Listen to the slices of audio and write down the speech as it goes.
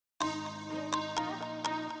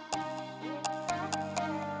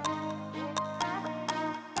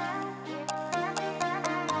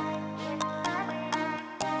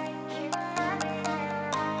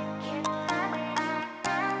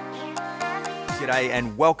G'day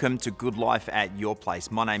and welcome to Goodlife at your place.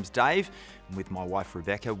 My name's Dave, and with my wife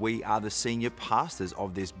Rebecca, we are the senior pastors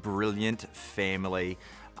of this brilliant family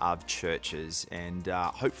of churches, and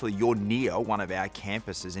hopefully you're near one of our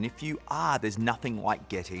campuses, and if you are, there's nothing like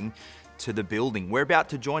getting to the building. We're about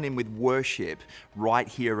to join in with worship right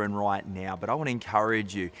here and right now, but I want to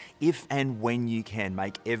encourage you, if and when you can,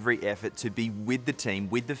 make every effort to be with the team,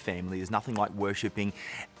 with the family. There's nothing like worshiping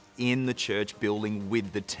in the church building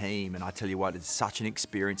with the team, and I tell you what, it's such an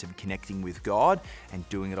experience of connecting with God and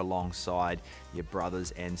doing it alongside your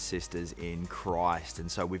brothers and sisters in Christ.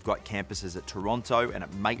 And so we've got campuses at Toronto and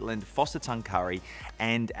at Maitland, Foster Tuncurry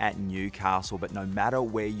and at Newcastle, but no matter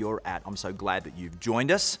where you're at, I'm so glad that you've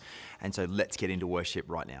joined us, and so let's get into worship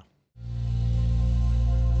right now.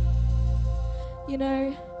 You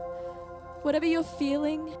know, whatever you're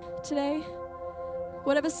feeling today,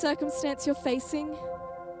 whatever circumstance you're facing,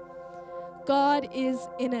 God is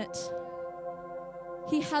in it.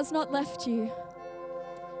 He has not left you.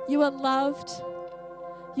 You are loved.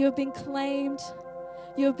 You have been claimed.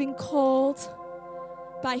 You have been called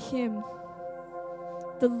by Him,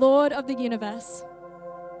 the Lord of the universe.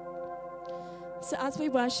 So as we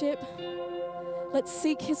worship, let's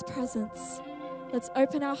seek His presence. Let's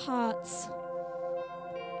open our hearts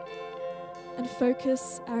and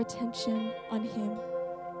focus our attention on Him.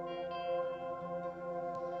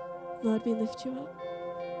 Lord, we lift you up.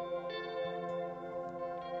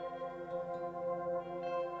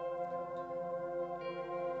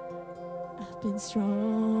 I've been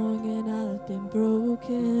strong and I've been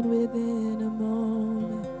broken within a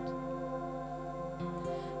moment.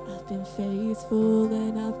 I've been faithful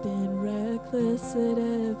and I've been reckless at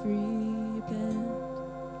every bend.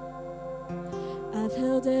 I've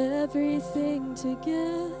held everything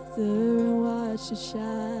together and watched it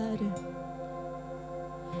shatter.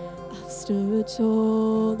 I've stood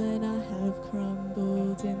tall and I have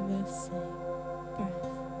crumbled in the same breath.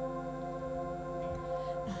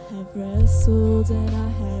 I have wrestled and I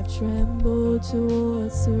have trembled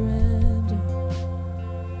towards surrender.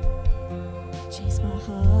 Chased my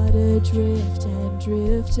heart adrift and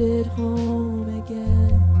drifted home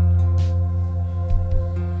again.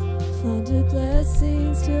 Plundered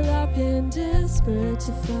blessings till I've been desperate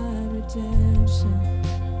to find redemption.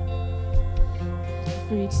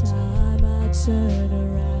 Every time I turn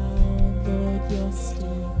around, Lord, you're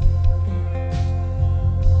still there.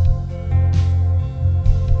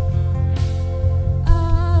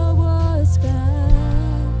 I was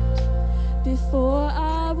found before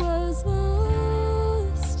I was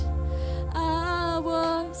lost. I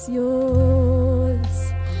was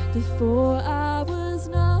yours before I was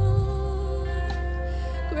known.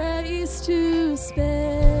 Grace to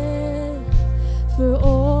spare for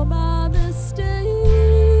all my mistakes.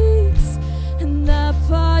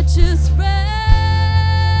 Just wrecks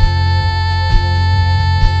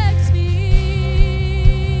me,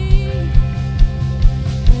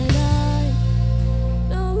 and I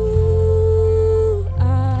know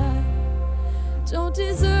I don't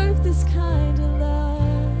deserve this kind of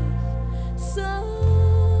love. Somehow,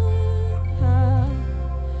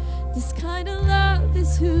 this kind of love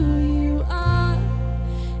is who you are.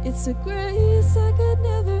 It's a grace I could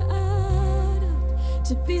never add up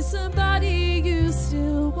to be somebody you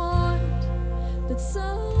still want, but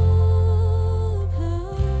somehow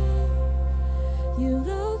you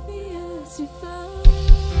love me as you found.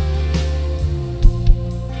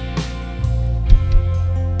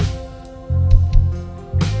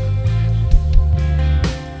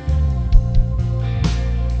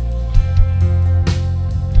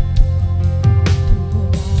 Who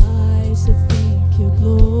am I to think your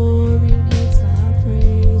glory needs my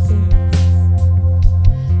praises?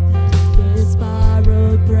 That if this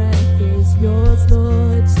borrowed breath is yours,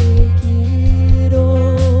 Lord,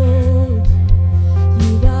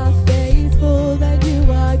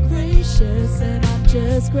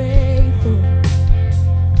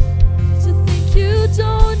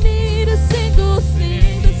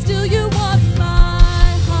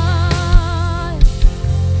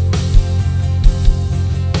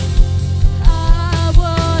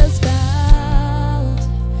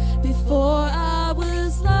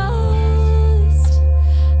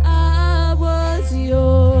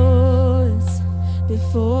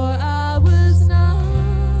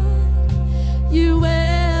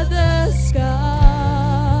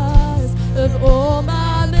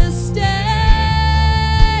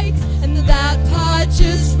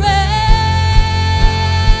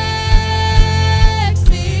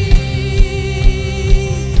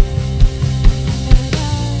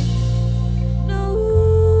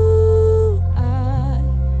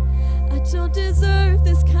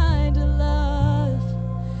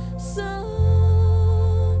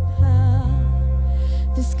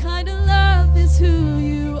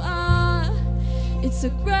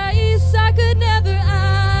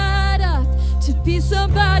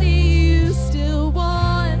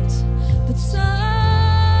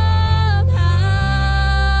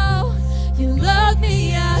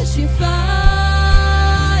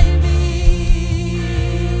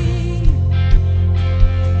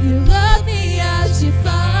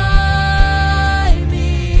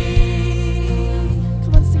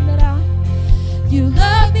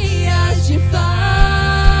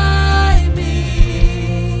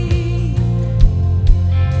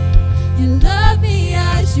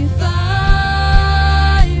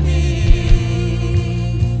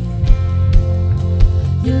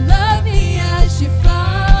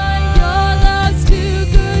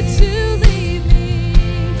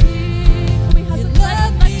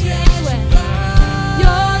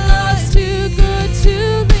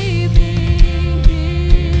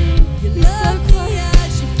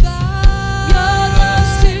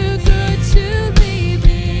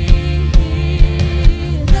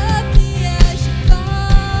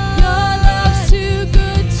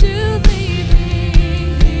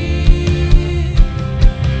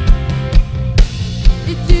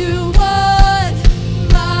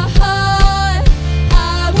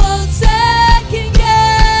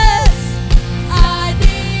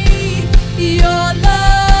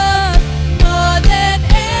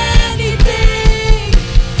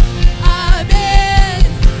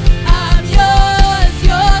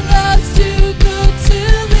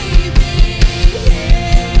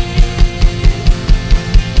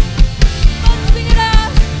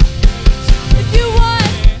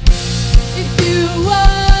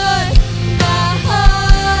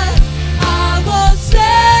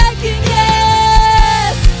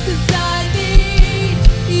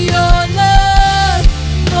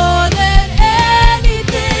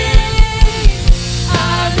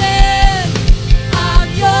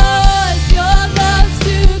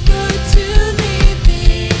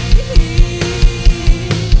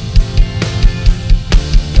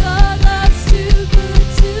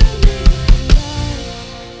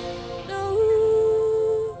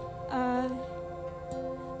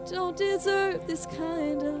 this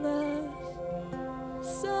kind of love.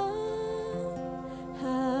 Somehow,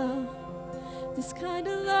 this kind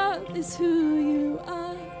of love is who you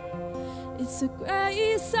are. It's a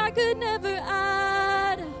grace I could never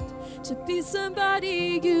add up to be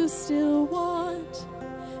somebody you still want.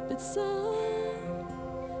 But somehow,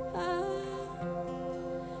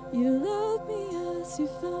 you love me as you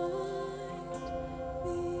find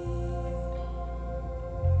me.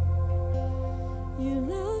 You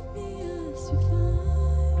love me as you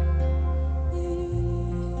find me.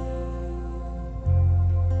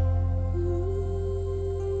 Ooh.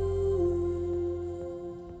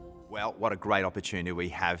 Well, what a great opportunity we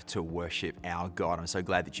have to worship our God. I'm so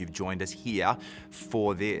glad that you've joined us here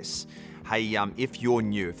for this. Hey, if you're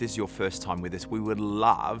new, if this is your first time with us, we would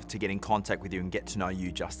love to get in contact with you and get to know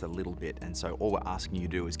you just a little bit. And so all we're asking you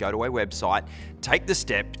to do is go to our website, take the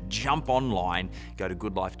step, jump online, go to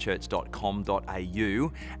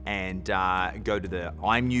goodlifechurch.com.au and go to the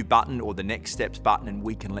I'm New button or the Next Steps button, and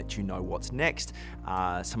we can let you know what's next.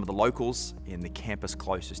 Some of the locals in the campus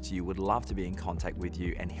closest to you would love to be in contact with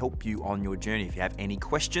you and help you on your journey. If you have any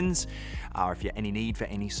questions, or if you have any need for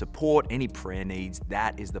any support, any prayer needs,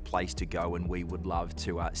 that is the place to go, and we would love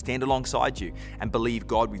to stand alongside you and believe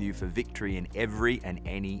God with you for victory in every and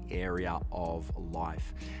any area of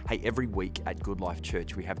life. Hey, every week at Goodlife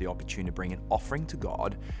Church, we have the opportunity to bring an offering to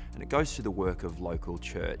God, and it goes to the work of local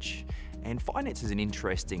church. And finance is an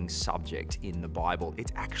interesting subject in the Bible.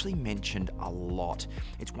 It's actually mentioned a lot.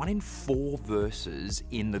 It's 1 in 4 verses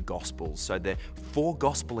in the Gospels. So the 4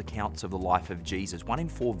 Gospel accounts of the life of Jesus, 1 in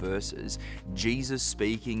 4 verses, Jesus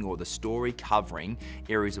speaking or the story covering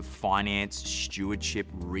areas of finance, stewardship,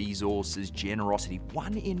 resources, generosity.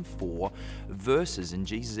 1 in 4 verses. And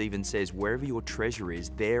Jesus even says, wherever your treasure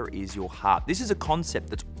is, there is your heart. This is a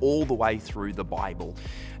concept that's all the way through the Bible.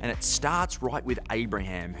 And it starts right with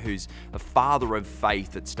Abraham, who's a father of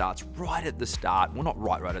faith. That starts right at the start. Well, not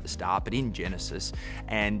right at the start, but in Genesis.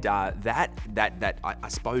 And I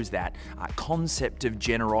suppose that concept of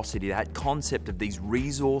generosity, that concept of these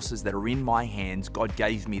resources that are in my hands. God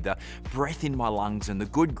gave me the breath in my lungs and the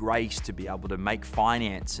good grace to be able to make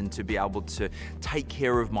finance and to be able to take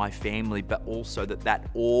care of my family, but also that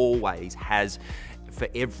always has, for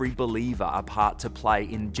every believer, a part to play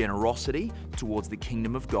in generosity towards the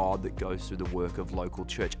kingdom of God that goes through the work of local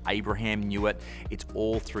church. Abraham knew it. It's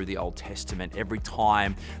all through the Old Testament. Every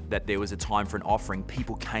time that there was a time for an offering,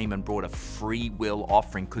 people came and brought a free will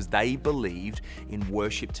offering because they believed in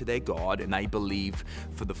worship to their God, and they believed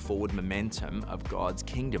for the forward momentum of God's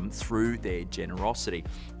kingdom through their generosity.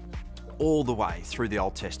 All the way through the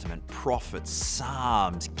Old Testament, prophets,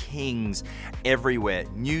 Psalms, Kings, everywhere.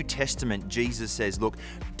 New Testament, Jesus says, look,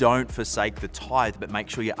 don't forsake the tithe, but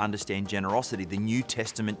make sure you understand generosity. The New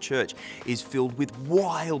Testament church is filled with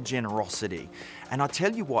wild generosity. And I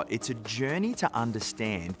tell you what, it's a journey to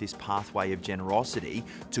understand this pathway of generosity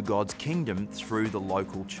to God's kingdom through the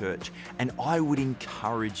local church. And I would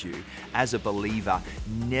encourage you, as a believer,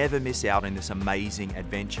 never miss out on this amazing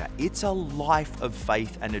adventure. It's a life of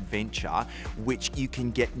faith and adventure which you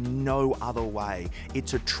can get no other way.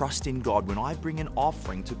 It's a trust in God. When I bring an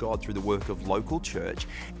offering to God through the work of local church,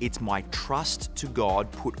 it's my trust to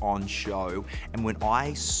God put on show. And when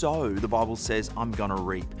I sow, the Bible says I'm going to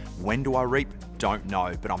reap. When do I reap? Don't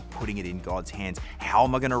know, but I'm putting it in God's hands. How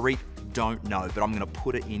am I going to reap? Don't know, but I'm going to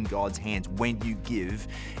put it in God's hands. When you give,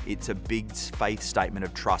 it's a big faith statement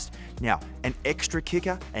of trust. Now, an extra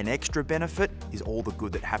kicker, an extra benefit is all the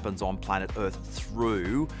good that happens on planet Earth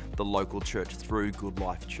through the local church, through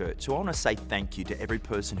Goodlife Church. So I want to say thank you to every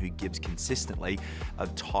person who gives consistently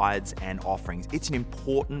of tithes and offerings. It's an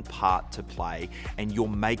important part to play, and you're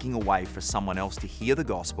making a way for someone else to hear the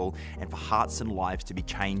gospel and for hearts and lives to be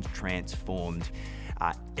changed, transformed.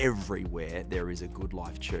 Everywhere there is a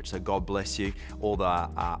Goodlife Church. So God bless you. All the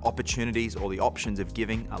opportunities, all the options of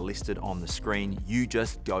giving are listed on the screen. You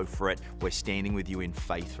just go for it. We're standing with you in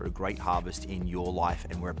faith for a great harvest in your life,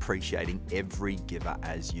 and we're appreciating every giver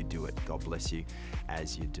as you do it. God bless you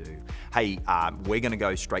as you do. Hey, we're going to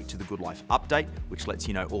go straight to the Goodlife update, which lets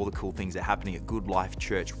you know all the cool things that are happening at Goodlife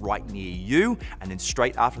Church right near you. And then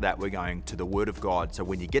straight after that, we're going to the Word of God. So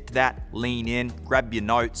when you get to that, lean in, grab your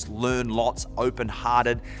notes, learn lots,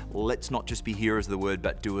 open-hearted. Let's not just be hearers of the word,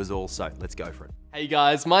 but doers also. Let's go for it. Hey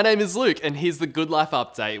guys, my name is Luke, and here's the Goodlife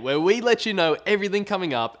update, where we let you know everything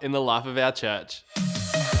coming up in the life of our church.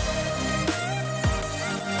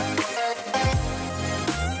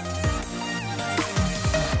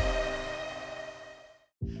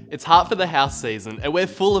 It's Heart for the House season, and we're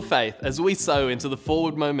full of faith as we sow into the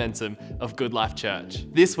forward momentum of Goodlife Church.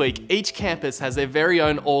 This week, each campus has their very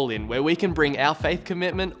own all-in where we can bring our faith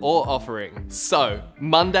commitment or offering. So,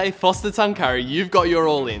 Monday, Foster Tuncurry, you've got your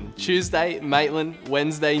all-in. Tuesday, Maitland,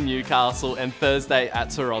 Wednesday, Newcastle, and Thursday at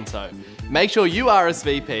Toronto. Make sure you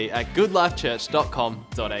RSVP at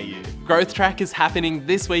goodlifechurch.com.au. Growth Track is happening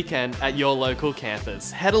this weekend at your local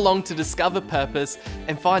campus. Head along to discover purpose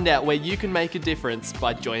and find out where you can make a difference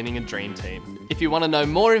by joining a dream team. If you want to know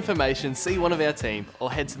more information, see one of our team or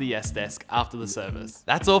head to the Yes Desk after the service.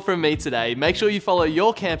 That's all from me today. Make sure you follow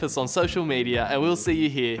your campus on social media and we'll see you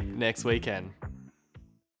here next weekend.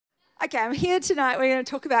 Okay, I'm here tonight. We're going to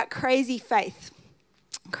talk about crazy faith.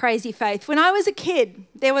 Crazy faith. When I was a kid,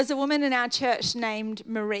 there was a woman in our church named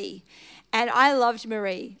Marie, and I loved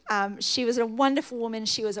Marie. She was a wonderful woman.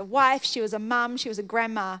 She was a wife, she was a mum, she was a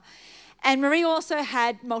grandma, and Marie also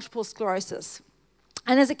had multiple sclerosis.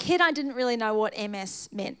 And as a kid, I didn't really know what MS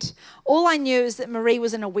meant. All I knew is that Marie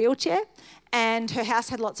was in a wheelchair and her house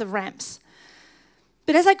had lots of ramps.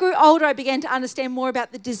 But as I grew older, I began to understand more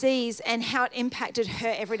about the disease and how it impacted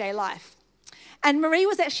her everyday life. And Marie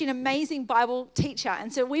was actually an amazing Bible teacher.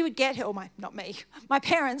 And so we would get her, my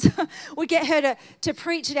parents would get her to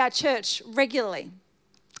preach at our church regularly.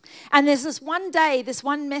 And there's this one day, this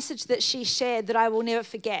one message that she shared that I will never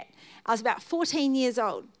forget. I was about 14 years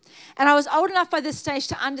old. And I was old enough by this stage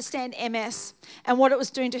to understand MS and what it was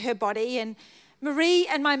doing to her body. And Marie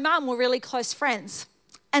and my mum were really close friends.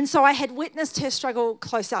 And so I had witnessed her struggle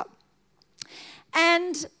close up.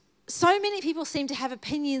 And so many people seemed to have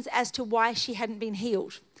opinions as to why she hadn't been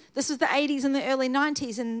healed. This was the 80s and the early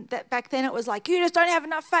 90s, and that back then it was like, you just don't have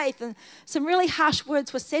enough faith. And some really harsh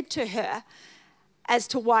words were said to her as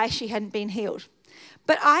to why she hadn't been healed.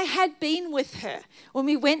 But I had been with her when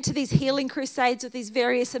we went to these healing crusades with these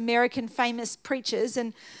various American famous preachers,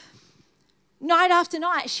 and night after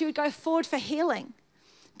night she would go forward for healing,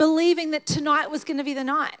 believing that tonight was going to be the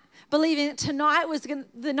night, believing that tonight was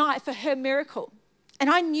the night for her miracle. And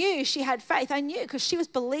I knew she had faith. I knew because she was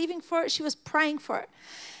believing for it. She was praying for it.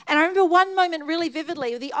 And I remember one moment really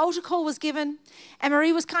vividly. The altar call was given, and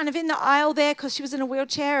Marie was kind of in the aisle there because she was in a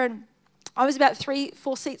wheelchair, and I was about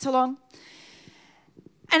 3-4 seats along.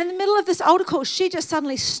 And in the middle of this altar call, she just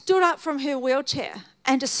suddenly stood up from her wheelchair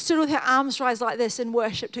and just stood with her arms raised like this in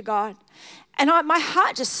worship to God. And my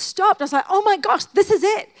heart just stopped. I was like, oh my gosh, this is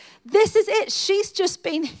it. This is it. She's just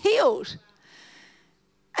been healed.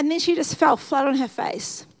 And then she just fell flat on her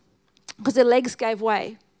face because her legs gave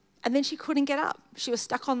way. And then she couldn't get up. She was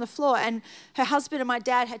stuck on the floor. And her husband and my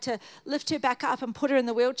dad had to lift her back up and put her in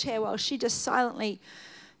the wheelchair while she just silently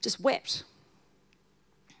just wept.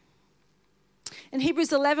 In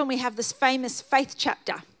Hebrews 11, we have this famous faith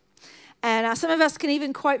chapter. And some of us can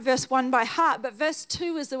even quote verse 1 by heart, but verse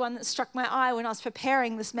 2 is the one that struck my eye when I was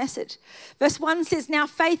preparing this message. Verse 1 says, now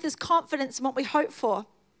faith is confidence in what we hope for,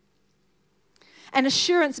 and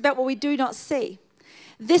assurance about what we do not see.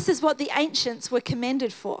 This is what the ancients were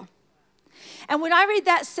commended for. And when I read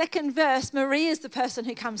that second verse, Marie is the person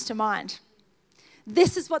who comes to mind.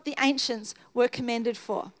 This is what the ancients were commended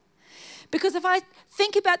for. Because if I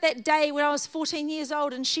think about that day when I was 14 years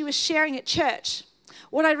old and she was sharing at church,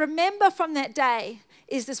 what I remember from that day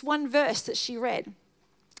is this one verse that she read.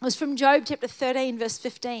 It was from Job chapter 13, verse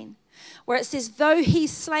 15, where it says, though he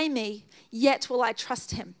slay me, yet will I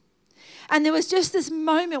trust him. And there was just this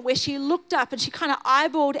moment where she looked up and she kind of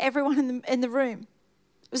eyeballed everyone in the room.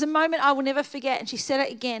 It was a moment I will never forget. And she said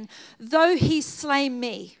it again, though he slay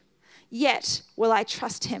me, yet will I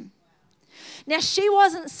trust him. Now, she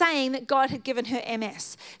wasn't saying that God had given her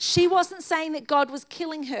MS. She wasn't saying that God was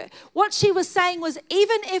killing her. What she was saying was,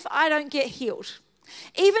 even if I don't get healed,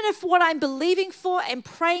 even if what I'm believing for and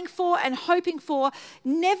praying for and hoping for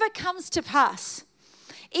never comes to pass,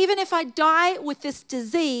 even if I die with this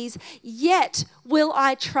disease, yet will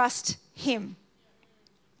I trust him.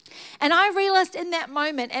 And I realized in that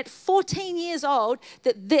moment at 14 years old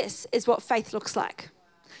that this is what faith looks like.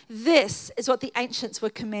 This is what the ancients were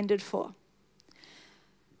commended for.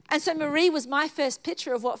 And so Marie was my first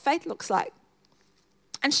picture of what faith looks like.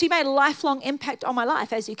 And she made a lifelong impact on my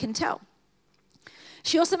life, as you can tell.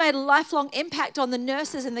 She also made a lifelong impact on the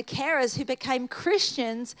nurses and the carers who became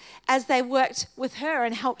Christians as they worked with her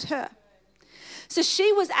and helped her. So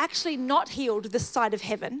she was actually not healed this side of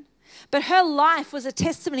heaven, but her life was a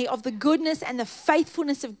testimony of the goodness and the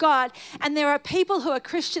faithfulness of God. And there are people who are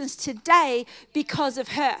Christians today because of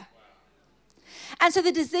her. And so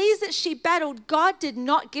the disease that she battled, God did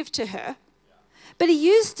not give to her, but he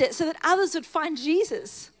used it so that others would find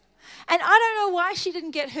Jesus. And I don't know why she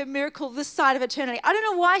didn't get her miracle this side of eternity. I don't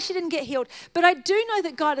know why she didn't get healed. But I do know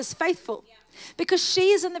that God is faithful because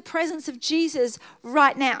she is in the presence of Jesus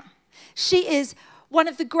right now. She is one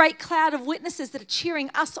of the great cloud of witnesses that are cheering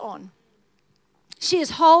us on. She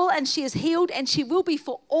is whole and she is healed and she will be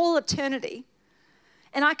for all eternity.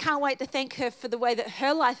 And I can't wait to thank her for the way that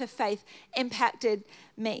her life of faith impacted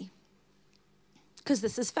me. Because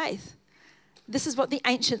this is faith. This is what the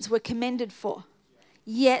ancients were commended for.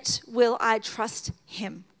 Yet will I trust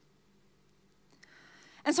him.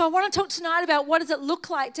 And so I want to talk tonight about what does it look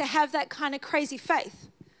like to have that kind of crazy faith.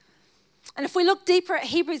 And if we look deeper at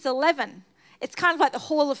Hebrews 11, it's kind of like the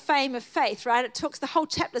Hall of Fame of faith, right? It talks, the whole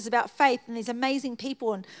chapter is about faith and these amazing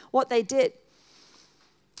people and what they did.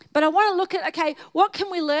 But I want to look at, okay, what can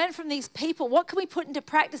we learn from these people? What can we put into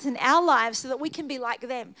practice in our lives so that we can be like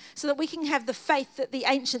them, so that we can have the faith that the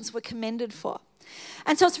ancients were commended for?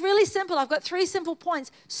 And so it's really simple. I've got 3 simple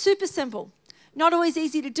points, super simple. Not always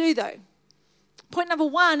easy to do though. Point number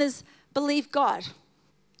 1 is believe God.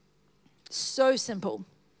 So simple.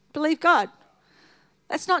 Believe God.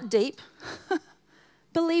 That's not deep.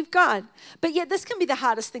 Believe God. But yet this can be the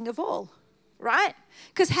hardest thing of all, right?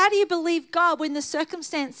 Because how do you believe God when the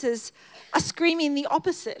circumstances are screaming the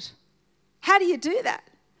opposite? How do you do that?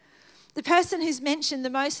 The person who's mentioned the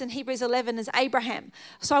most in Hebrews 11 is Abraham.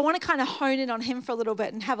 So I want to kind of hone in on him for a little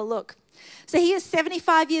bit and have a look. So he is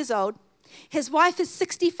 75 years old. His wife is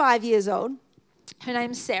 65 years old. Her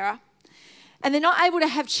name's Sarah. And they're not able to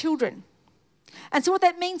have children. And so what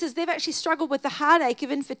that means is they've actually struggled with the heartache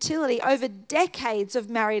of infertility over decades of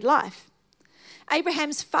married life.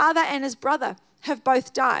 Abraham's father and his brother have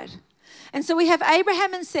both died. And so we have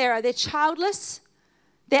Abraham and Sarah. They're childless,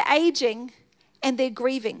 they're aging, and they're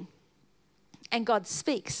grieving. And God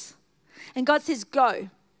speaks. And God says, go.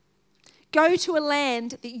 Go to a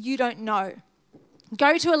land that you don't know.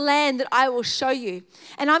 Go to a land that I will show you.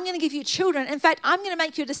 And I'm going to give you children. In fact, I'm going to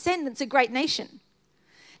make your descendants a great nation.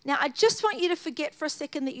 Now, I just want you to forget for a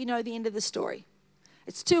second that you know the end of the story.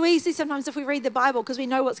 It's too easy sometimes if we read the Bible because we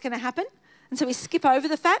know what's going to happen. And so we skip over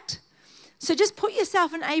the fact. So just put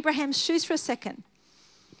yourself in Abraham's shoes for a second.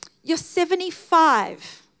 You're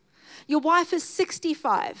 75. Your wife is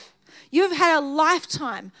 65. You've had a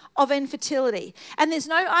lifetime of infertility. And there's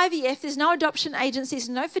no IVF, there's no adoption agencies,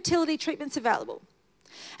 no fertility treatments available.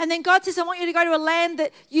 And then God says, I want you to go to a land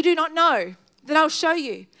that you do not know, that I'll show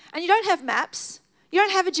you. And you don't have maps. You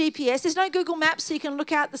don't have a GPS. There's no Google Maps so you can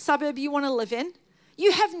look out the suburb you want to live in.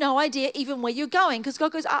 You have no idea even where you're going because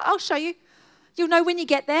God goes, I'll show you. You'll know when you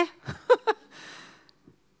get there.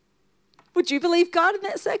 Would you believe God in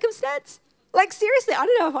that circumstance? Like seriously, I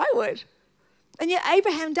don't know if I would. And yet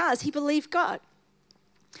Abraham does. He believed God.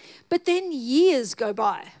 But then years go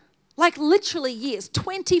by. Like literally years.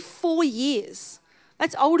 24 years.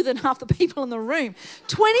 That's older than half the people in the room.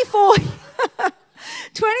 24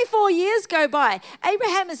 years go by.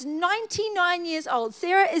 Abraham is 99 years old.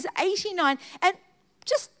 Sarah is 89. And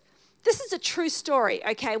this is a true story,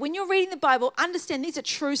 okay? When you're reading the Bible, understand these are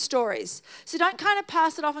true stories. So don't kind of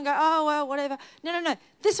pass it off and go, oh, well, whatever. No.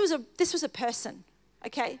 This was a person,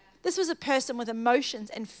 okay? This was a person with emotions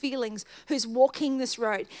and feelings who's walking this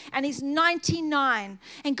road. And he's 99.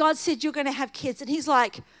 And God said, you're going to have kids. And he's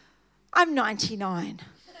like, I'm 99.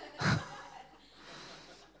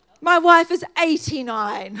 My wife is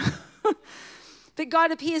 89. But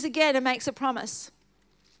God appears again and makes a promise.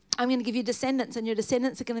 I'm going to give you descendants, and your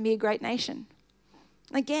descendants are going to be a great nation.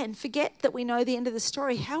 Again, forget that we know the end of the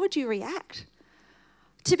story. How would you react?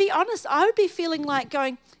 To be honest, I would be feeling like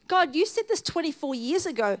going, God, you said this 24 years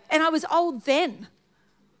ago, and I was old then.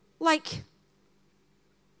 But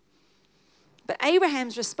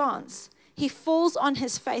Abraham's response, he falls on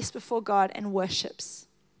his face before God and worships.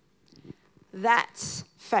 That's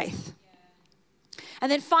faith.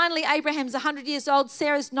 And then finally, Abraham's 100 years old,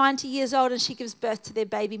 Sarah's 90 years old, and she gives birth to their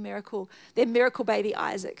miracle baby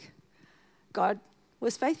Isaac. God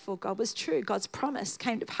was faithful. God was true. God's promise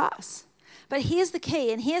came to pass. But here's the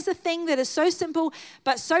key, and here's the thing that is so simple,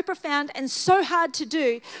 but so profound and so hard to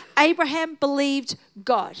do. Abraham believed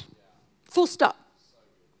God. Full stop.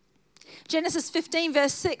 Genesis 15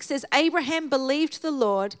 verse 6 says, Abraham believed the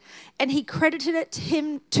Lord, and he credited it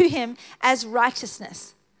to him as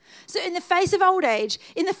righteousness. So in the face of old age,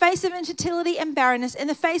 in the face of infertility and barrenness, in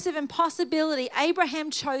the face of impossibility, Abraham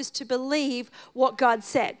chose to believe what God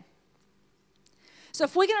said. So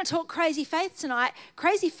if we're going to talk crazy faith tonight,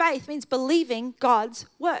 crazy faith means believing God's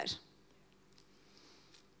word.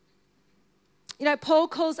 You know, Paul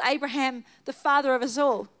calls Abraham the father of us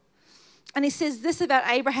all. And he says this about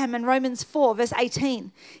Abraham in Romans 4 verse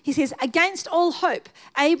 18. He says, against all hope,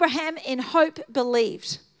 Abraham in hope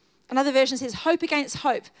believed. Another version says, hope against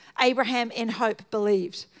hope. Abraham in hope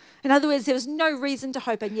believed. In other words, there was no reason to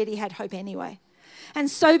hope, and yet he had hope anyway. And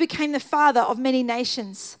so became the father of many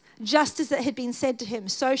nations, just as it had been said to him,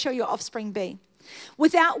 so shall your offspring be.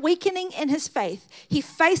 Without weakening in his faith, he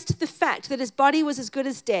faced the fact that his body was as good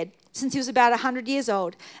as dead, since he was about 100 years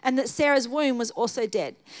old, and that Sarah's womb was also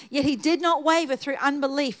dead. Yet he did not waver through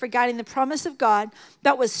unbelief regarding the promise of God,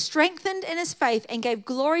 but was strengthened in his faith and gave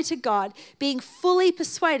glory to God, being fully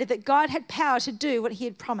persuaded that God had power to do what he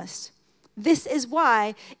had promised. This is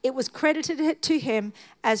why it was credited to him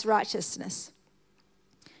as righteousness.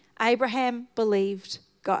 Abraham believed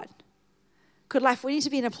God. Goodlife, we need to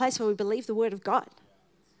be in a place where we believe the word of God.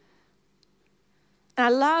 And I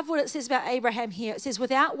love what it says about Abraham here. It says,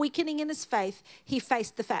 without weakening in his faith, he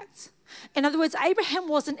faced the facts. In other words, Abraham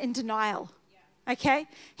wasn't in denial, okay?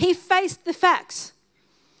 He faced the facts,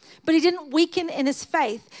 but he didn't weaken in his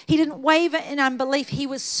faith. He didn't waver in unbelief. He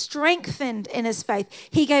was strengthened in his faith.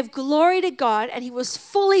 He gave glory to God, and he was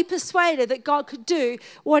fully persuaded that God could do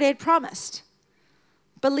what he had promised.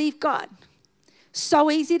 Believe God.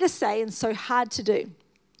 So easy to say and so hard to do.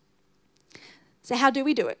 So how do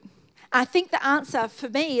we do it? I think the answer for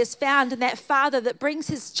me is found in that father that brings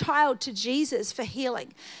his child to Jesus for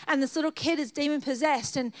healing. And this little kid is demon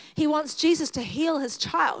possessed and he wants Jesus to heal his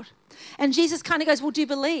child. And Jesus kind of goes, well, do you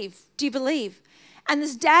believe? Do you believe? And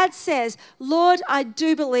this dad says, Lord, I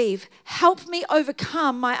do believe. Help me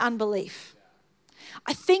overcome my unbelief.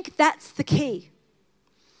 I think that's the key.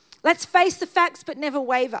 Let's face the facts but never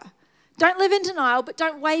waver. Don't live in denial, but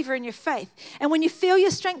don't waver in your faith. And when you feel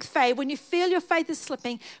your strength fade, when you feel your faith is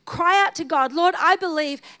slipping, cry out to God, Lord, I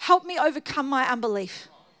believe, help me overcome my unbelief.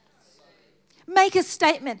 Make a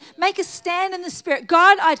statement, make a stand in the Spirit.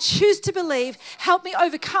 God, I choose to believe, help me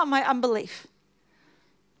overcome my unbelief.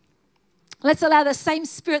 Let's allow the same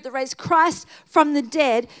Spirit that raised Christ from the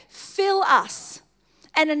dead fill us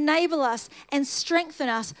and enable us and strengthen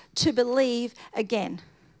us to believe again.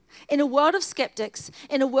 In a world of skeptics,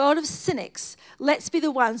 in a world of cynics, let's be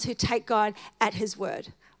the ones who take God at his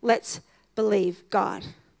word. Let's believe God,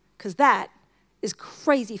 because that is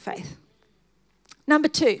crazy faith. Number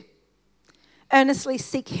 2, earnestly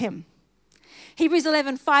seek him. Hebrews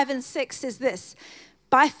 11:5-6 says this,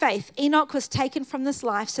 by faith, Enoch was taken from this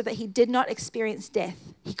life so that he did not experience death.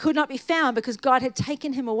 He could not be found because God had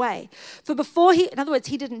taken him away. For before in other words,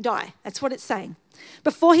 he didn't die. That's what it's saying.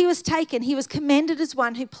 Before he was taken, he was commended as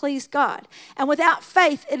one who pleased God. And without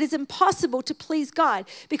faith, it is impossible to please God,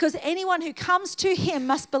 because anyone who comes to him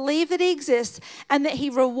must believe that he exists and that he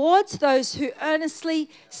rewards those who earnestly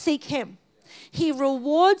seek him. He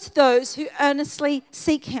rewards those who earnestly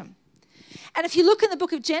seek him. And if you look in the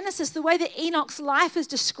book of Genesis, the way that Enoch's life is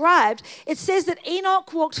described, it says that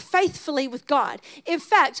Enoch walked faithfully with God. In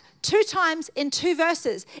fact, 2 times in 2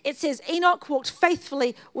 verses, it says Enoch walked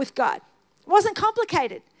faithfully with God. It wasn't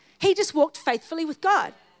complicated. He just walked faithfully with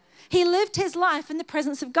God. He lived his life in the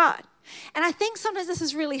presence of God. And I think sometimes this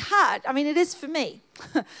is really hard. I mean, it is for me.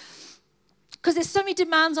 Because there's so many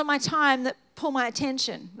demands on my time that pull my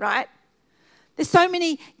attention, right? There's so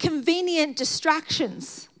many convenient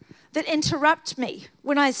distractions that interrupt me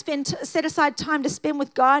when I set aside time to spend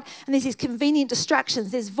with God, and there's these convenient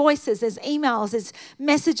distractions. There's voices, there's emails, there's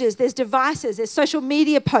messages, there's devices, there's social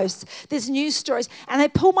media posts, there's news stories, and they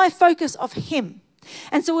pull my focus off him.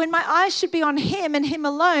 And so when my eyes should be on him and him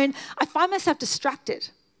alone, I find myself distracted.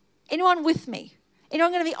 Anyone with me?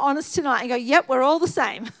 Anyone going to be honest tonight and go, yep, we're all the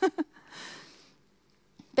same?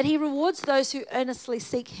 But he rewards those who earnestly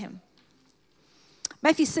seek him.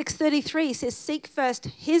 Matthew 6:33 says, seek first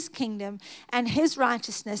his kingdom and his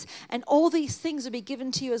righteousness, and all these things will be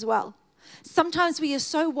given to you as well. Sometimes we are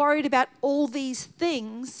so worried about all these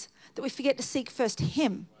things that we forget to seek first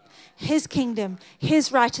him, his kingdom,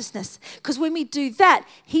 his righteousness. Because when we do that,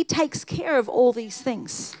 he takes care of all these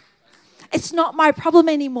things. It's not my problem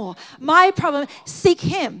anymore. My problem, seek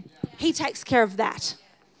him. He takes care of that.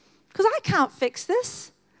 Because I can't fix this.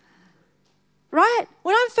 Right?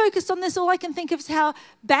 When I'm focused on this, all I can think of is how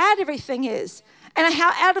bad everything is and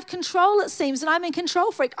how out of control it seems, and I'm in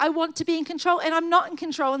control freak. I want to be in control and I'm not in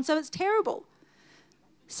control, and so it's terrible.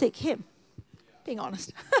 Seek him. Being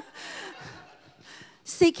honest.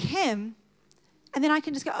 Seek him, and then I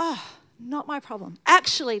can just go, oh, not my problem.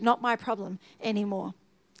 Actually, not my problem anymore.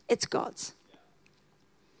 It's God's.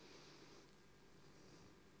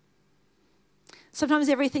 Sometimes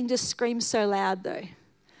everything just screams so loud though.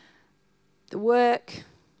 The work,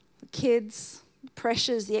 the kids, the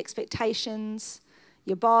pressures, the expectations,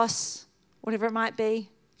 your boss, whatever it might be,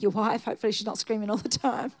 your wife, hopefully she's not screaming all the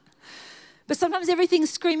time. But sometimes everything's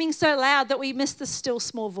screaming so loud that we miss the still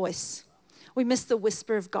small voice. We miss the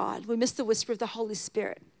whisper of God. We miss the whisper of the Holy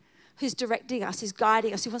Spirit who's directing us, who's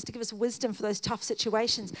guiding us, who wants to give us wisdom for those tough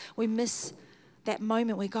situations. We miss that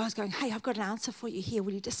moment where God's going, hey, I've got an answer for you here.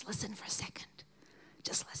 Will you just listen for a second?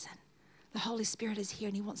 Just listen. The Holy Spirit is here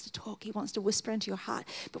and he wants to talk. He wants to whisper into your heart.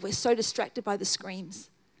 But we're so distracted by the screams.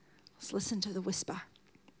 Let's listen to the whisper.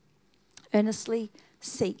 Earnestly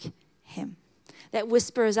seek him. That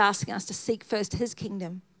whisper is asking us to seek first his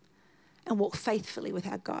kingdom and walk faithfully with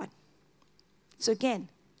our God. So again,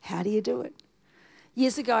 how do you do it?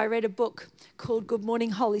 Years ago, I read a book called Good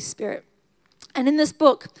Morning, Holy Spirit. And in this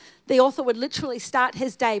book, the author would literally start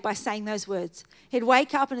his day by saying those words. He'd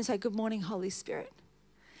wake up and he'd say, good morning, Holy Spirit.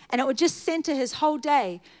 And it would just center his whole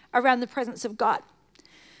day around the presence of God.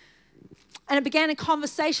 And it began a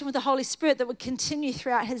conversation with the Holy Spirit that would continue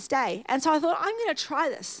throughout his day. And so I thought, I'm going to try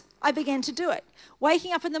this. I began to do it.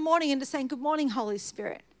 Waking up in the morning and just saying, good morning, Holy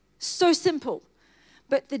Spirit. So simple.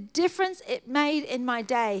 But the difference it made in my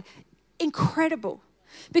day, incredible.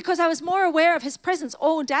 Because I was more aware of his presence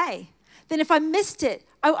all day. Then if I missed it,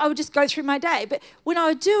 I would just go through my day. But when I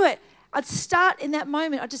would do it, I'd start in that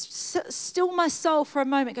moment. I'd just still my soul for a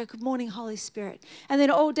moment, go, good morning, Holy Spirit. And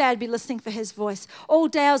then all day I'd be listening for his voice. All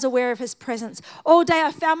day I was aware of his presence. All day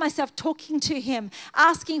I found myself talking to him,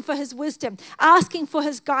 asking for his wisdom, asking for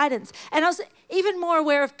his guidance. And I was even more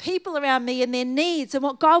aware of people around me and their needs and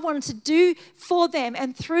what God wanted to do for them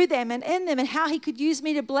and through them and in them and how he could use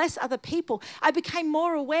me to bless other people. I became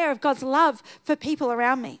more aware of God's love for people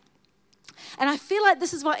around me. And I feel like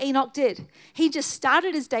this is what Enoch did. He just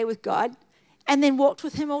started his day with God and then walked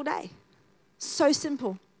with him all day. So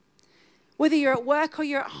simple. Whether you're at work or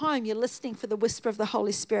you're at home, you're listening for the whisper of the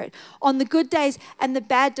Holy Spirit. On the good days and the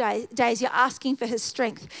bad days, you're asking for his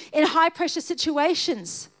strength. In high-pressure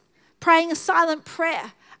situations, praying a silent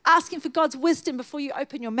prayer, asking for God's wisdom before you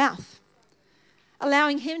open your mouth.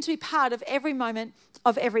 Allowing him to be part of every moment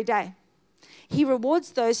of every day. He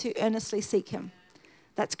rewards those who earnestly seek him.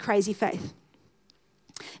 That's crazy faith.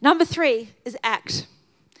 Number 3 is act.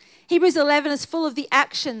 Hebrews 11 is full of the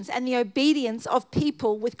actions and the obedience of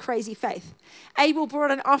people with crazy faith. Abel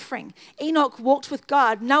brought an offering. Enoch walked with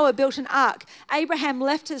God. Noah built an ark. Abraham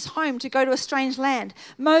left his home to go to a strange land.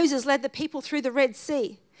 Moses led the people through the Red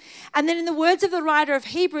Sea. And then in the words of the writer of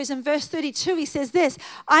Hebrews in verse 32, he says this,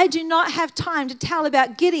 I do not have time to tell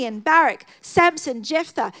about Gideon, Barak, Samson,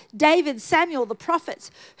 Jephthah, David, Samuel, the prophets,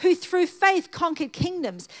 who through faith conquered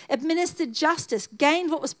kingdoms, administered justice, gained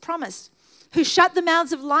what was promised, who shut the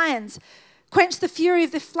mouths of lions, quenched the fury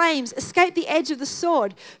of the flames, escaped the edge of the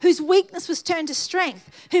sword, whose weakness was turned to strength,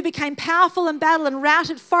 who became powerful in battle and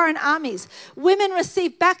routed foreign armies. Women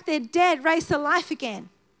received back their dead, raised to life again.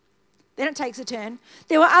 Then it takes a turn.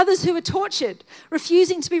 There were others who were tortured,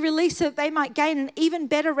 refusing to be released so that they might gain an even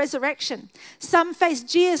better resurrection. Some faced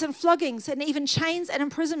jeers and floggings and even chains and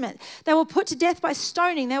imprisonment. They were put to death by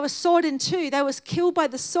stoning. They were sawed in two. They were killed by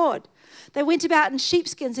the sword. They went about in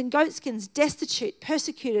sheepskins and goatskins, destitute,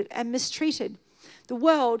 persecuted, and mistreated. The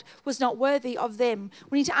world was not worthy of them.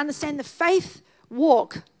 We need to understand the faith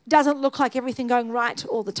walk doesn't look like everything going right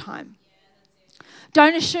all the time.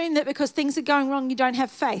 Don't assume that because things are going wrong, you don't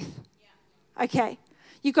have faith. Okay,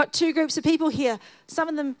 you've got two groups of people here. Some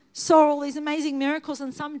of them saw all these amazing miracles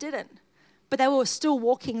and some didn't. But they were still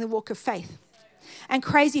walking the walk of faith. And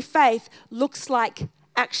crazy faith looks like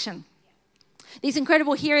action. These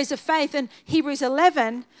incredible heroes of faith in Hebrews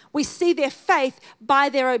 11, we see their faith by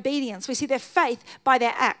their obedience. We see their faith by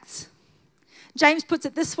their acts. James puts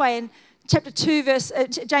it this way in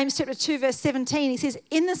James chapter 2, verse 17. He says,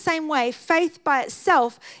 in the same way, faith by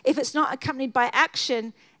itself, if it's not accompanied by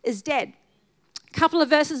action, is dead. Couple of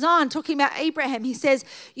verses on, talking about Abraham, he says,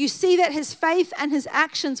 you see that his faith and his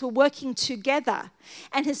actions were working together,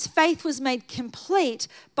 and his faith was made complete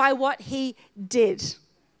by what he did.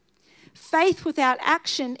 Faith without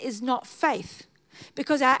action is not faith,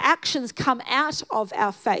 because our actions come out of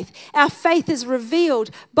our faith. Our faith is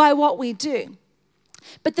revealed by what we do.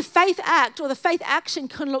 But the faith act or the faith action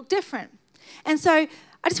can look different. And so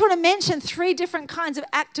I just want to mention 3 different kinds of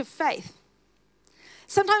act of faith.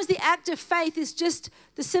 Sometimes the act of faith is just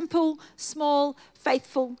the simple, small,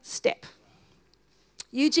 faithful step.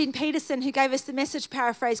 Eugene Peterson, who gave us the message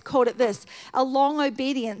paraphrase, called it this, a long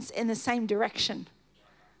obedience in the same direction.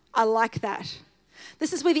 I like that.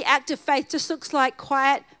 This is where the act of faith just looks like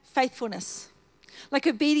quiet faithfulness, like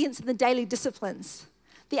obedience in the daily disciplines,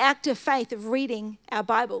 the act of faith of reading our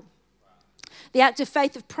Bible, the act of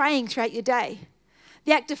faith of praying throughout your day,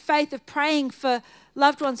 the act of faith of praying for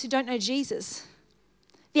loved ones who don't know Jesus,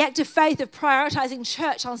 the act of faith of prioritizing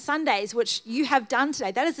church on Sundays, which you have done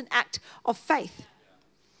today. That is an act of faith.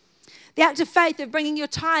 The act of faith of bringing your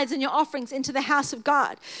tithes and your offerings into the house of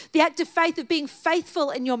God. The act of faith of being faithful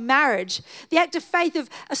in your marriage. The act of faith of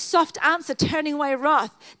a soft answer turning away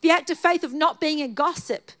wrath. The act of faith of not being a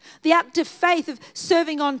gossip. The act of faith of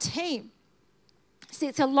serving on team. See,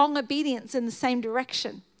 it's a long obedience in the same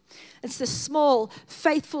direction. It's the small,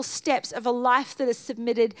 faithful steps of a life that is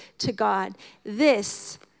submitted to God.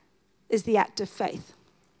 This is the act of faith.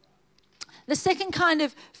 The second kind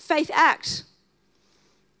of faith act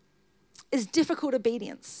is difficult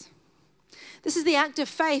obedience. This is the act of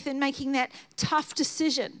faith in making that tough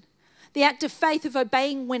decision. The act of faith of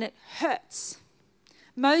obeying when it hurts.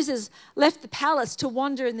 Moses left the palace to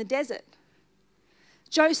wander in the desert.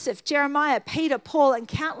 Joseph, Jeremiah, Peter, Paul, and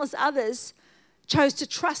countless others chose to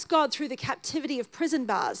trust God through the captivity of prison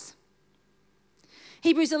bars.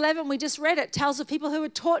 Hebrews 11, we just read it, tells of people who were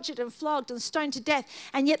tortured and flogged and stoned to death,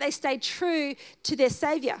 and yet they stayed true to their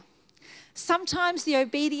Savior. Sometimes the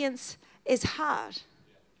obedience is hard.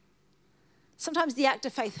 Sometimes the act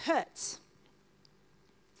of faith hurts.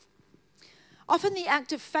 Often the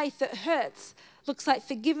act of faith that hurts looks like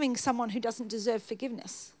forgiving someone who doesn't deserve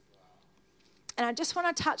forgiveness. And I just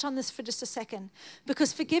want to touch on this for just a second,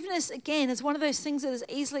 because forgiveness, again, is one of those things that is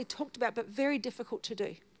easily talked about but very difficult to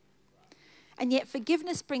do. And yet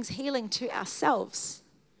forgiveness brings healing to ourselves,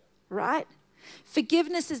 right?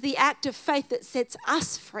 Forgiveness is the act of faith that sets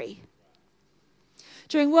us free.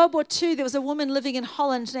 During World War II, there was a woman living in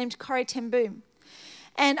Holland named Corrie ten Boom.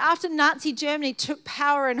 And after Nazi Germany took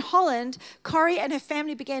power in Holland, Corrie and her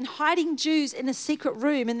family began hiding Jews in a secret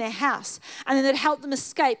room in their house, and then they'd help them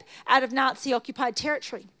escape out of Nazi-occupied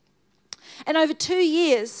territory. And over 2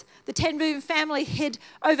 years, the ten Boom family hid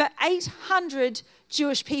over 800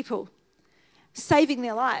 Jewish people, saving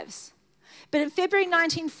their lives. But in February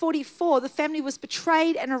 1944, the family was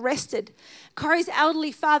betrayed and arrested. Corrie's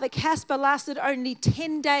elderly father, Caspar, lasted only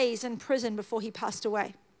 10 days in prison before he passed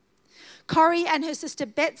away. Corrie and her sister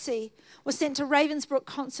Betsy were sent to Ravensbrück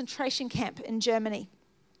concentration camp in Germany.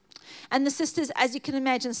 And the sisters, as you can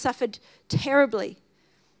imagine, suffered terribly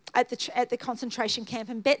at the concentration camp.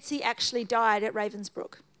 And Betsy actually died at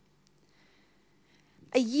Ravensbrück.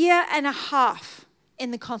 A year and a half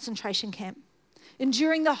in the concentration camp,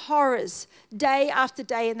 enduring the horrors day after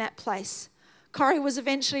day in that place. Corrie was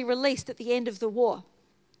eventually released at the end of the war.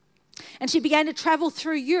 And she began to travel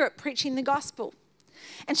through Europe preaching the gospel.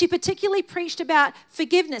 And she particularly preached about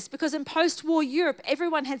forgiveness, because in post-war Europe,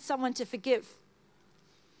 everyone had someone to forgive.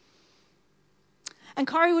 And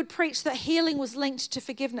Corrie would preach that healing was linked to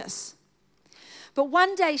forgiveness. But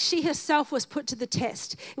one day she herself was put to the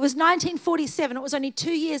test. It was 1947. It was only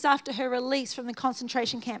 2 years after her release from the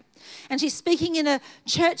concentration camp. And she's speaking in a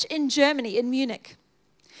church in Germany, in Munich.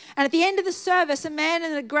 And at the end of the service, a man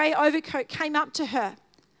in a grey overcoat came up to her.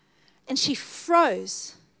 And she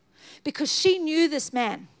froze, because she knew this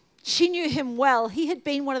man. She knew him well. He had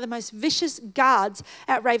been one of the most vicious guards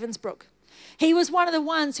at Ravensbrück. He was one of the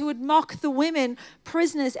ones who would mock the women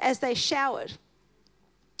prisoners as they showered.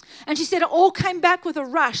 And she said it all came back with a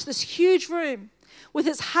rush, this huge room with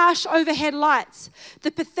its harsh overhead lights,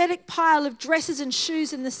 the pathetic pile of dresses and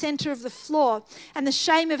shoes in the center of the floor, and the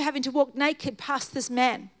shame of having to walk naked past this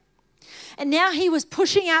man. And now he was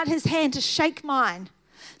pushing out his hand to shake mine,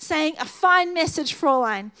 saying, "A fine message,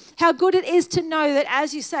 Fräulein. How good it is to know that,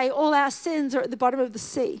 as you say, all our sins are at the bottom of the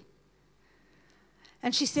sea."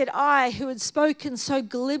 And she said, I, who had spoken so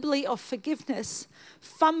glibly of forgiveness,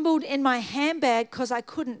 fumbled in my handbag because I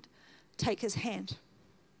couldn't take his hand.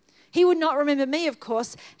 He would not remember me, of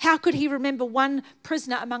course. How could he remember one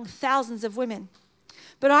prisoner among thousands of women?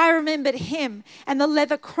 But I remembered him and the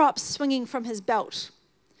leather crops swinging from his belt.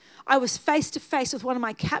 I was face to face with one of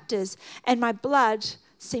my captors, and my blood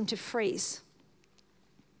seemed to freeze.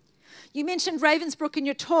 You mentioned Ravensbrück in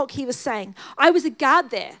your talk, he was saying. I was a guard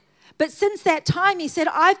there. But since that time, he said,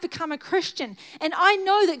 I've become a Christian, and I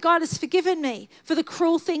know that God has forgiven me for the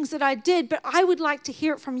cruel things that I did, but I would like to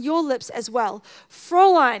hear it from your lips as well.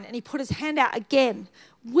 Fräulein, and he put his hand out again,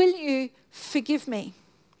 will you forgive me?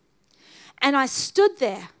 And I stood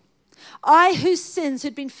there, I whose sins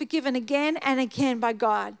had been forgiven again and again by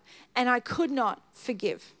God, and I could not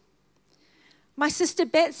forgive. My sister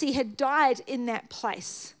Betsy had died in that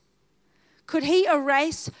place. Could he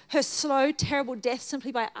erase her slow, terrible death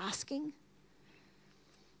simply by asking?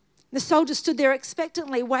 The soldier stood there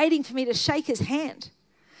expectantly, waiting for me to shake his hand.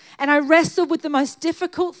 And I wrestled with the most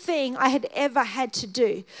difficult thing I had ever had to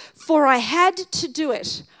do. For I had to do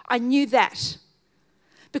it. I knew that.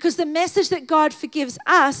 Because the message that God forgives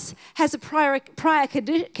us has a prior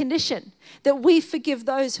condition, that we forgive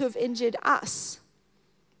those who have injured us.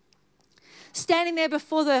 Standing there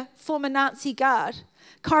before the former Nazi guard,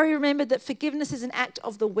 Corrie remembered that forgiveness is an act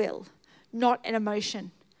of the will, not an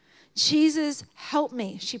emotion. Jesus, help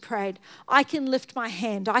me, she prayed. I can lift my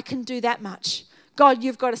hand. I can do that much. God,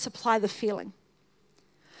 you've got to supply the feeling.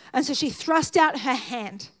 And so she thrust out her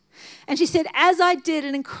hand. And she said, as I did,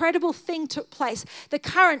 an incredible thing took place. The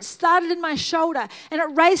current started in my shoulder and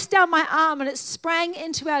it raced down my arm and it sprang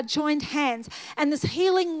into our joined hands. And this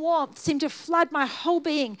healing warmth seemed to flood my whole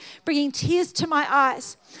being, bringing tears to my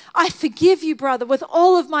eyes. I forgive you, brother, with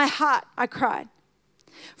all of my heart, I cried.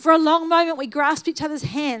 For a long moment, we grasped each other's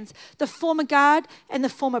hands, the former guard and the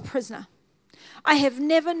former prisoner. I have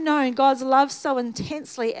never known God's love so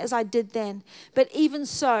intensely as I did then. But even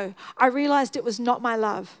so, I realized it was not my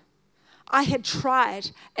love. I had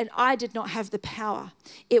tried and I did not have the power.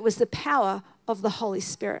 It was the power of the Holy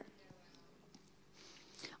Spirit.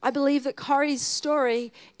 I believe that Corrie's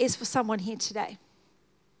story is for someone here today.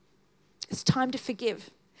 It's time to forgive.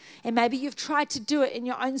 And maybe you've tried to do it in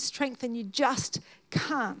your own strength and you just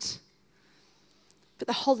can't. But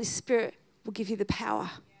the Holy Spirit will give you the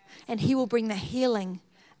power and He will bring the healing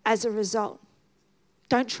as a result.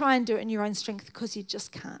 Don't try and do it in your own strength because you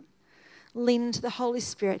just can't. Lean into the Holy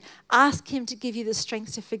Spirit. Ask Him to give you the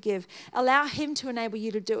strength to forgive. Allow Him to enable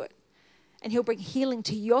you to do it. And He'll bring healing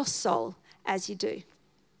to your soul as you do.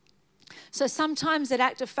 So sometimes that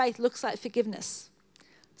act of faith looks like forgiveness.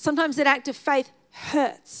 Sometimes that act of faith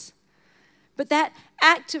hurts. But that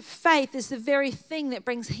act of faith is the very thing that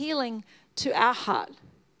brings healing to our heart,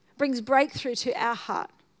 brings breakthrough to our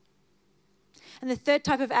heart. And the third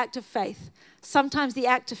type of act of faith, sometimes the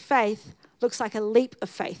act of faith looks like a leap of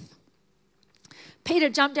faith. Peter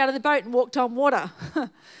jumped out of the boat and walked on water.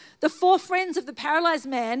 The 4 friends of the paralyzed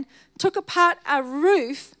man took apart a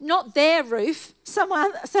roof, not their roof, some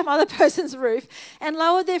other person's roof, and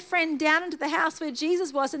lowered their friend down into the house where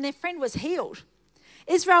Jesus was, and their friend was healed.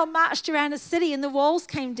 Israel marched around a city and the walls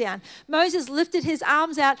came down. Moses lifted his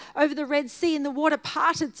arms out over the Red Sea and the water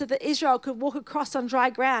parted so that Israel could walk across on dry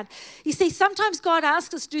ground. You see, sometimes God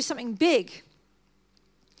asks us to do something big.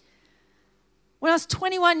 When I was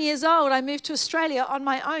 21 years old, I moved to Australia on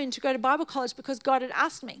my own to go to Bible college because God had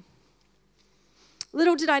asked me.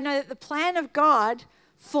 Little did I know that the plan of God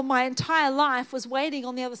for my entire life was waiting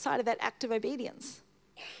on the other side of that act of obedience.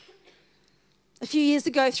 A few years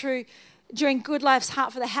ago, during Goodlife's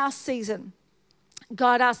Heart for the House season,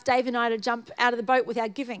 God asked Dave and I to jump out of the boat with our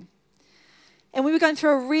giving. And we were going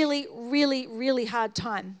through a really, really, really hard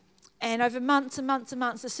time. And over months and months and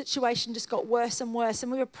months, the situation just got worse and worse.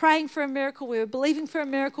 And we were praying for a miracle. We were believing for a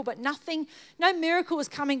miracle, but no miracle was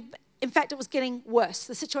coming. In fact, it was getting worse.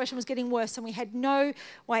 The situation was getting worse, and we had no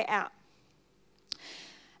way out.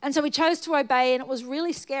 And so we chose to obey, and it was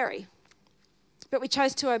really scary. But we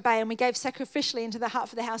chose to obey, and we gave sacrificially into the Heart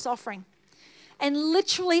for the House offering. And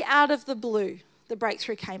literally out of the blue, the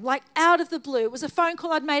breakthrough came. Like out of the blue. It was a phone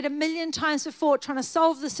call I'd made 1,000,000 times before trying to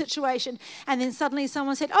solve the situation. And then suddenly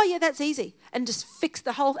someone said, oh yeah, that's easy. And just fixed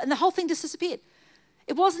the whole thing just disappeared.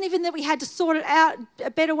 It wasn't even that we had to sort it out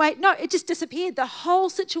a better way. No, it just disappeared. The whole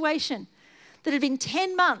situation that had been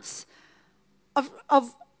 10 months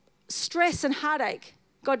of stress and heartache,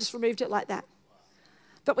 God just removed it like that.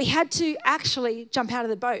 But we had to actually jump out of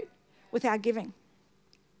the boat with our giving.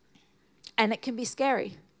 And it can be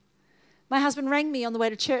scary. My husband rang me on the way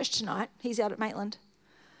to church tonight. He's out at Maitland.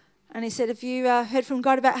 And he said, have you heard from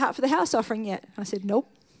God about Heart for the House offering yet? I said, nope.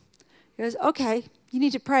 He goes, okay, you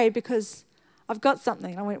need to pray because I've got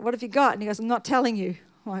something. I went, what have you got? And he goes, I'm not telling you.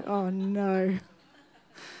 I'm like, oh no.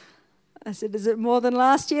 I said, is it more than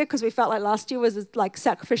last year? Because we felt like last year was like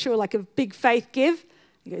sacrificial, like a big faith give.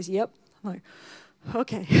 He goes, yep. I'm like,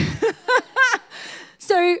 okay.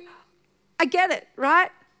 So I get it, right?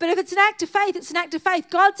 But if it's an act of faith, it's an act of faith.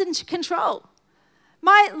 God's in control.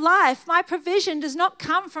 My life, my provision does not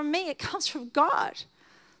come from me. It comes from God.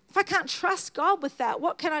 If I can't trust God with that,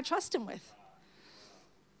 what can I trust Him with?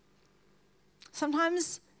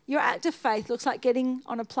 Sometimes your act of faith looks like getting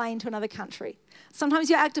on a plane to another country. Sometimes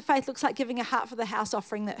your act of faith looks like giving a Heart for the House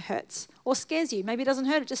offering that hurts or scares you. Maybe it doesn't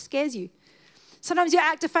hurt, it just scares you. Sometimes your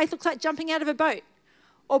act of faith looks like jumping out of a boat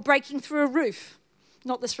or breaking through a roof.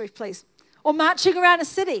 Not this roof, please. Or marching around a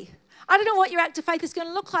city. I don't know what your act of faith is going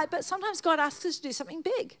to look like, but sometimes God asks us to do something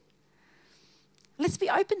big. Let's be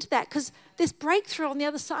open to that because there's breakthrough on the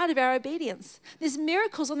other side of our obedience. There's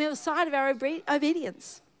miracles on the other side of our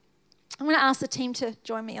obedience. I'm going to ask the team to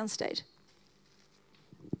join me on stage.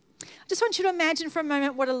 I just want you to imagine for a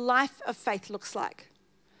moment what a life of faith looks like.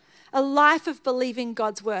 A life of believing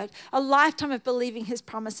God's word, a lifetime of believing His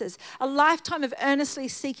promises, a lifetime of earnestly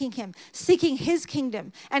seeking Him, seeking His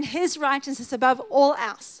kingdom and His righteousness above all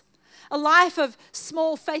else. A life of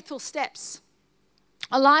small faithful steps,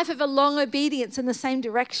 A life of a long obedience in the same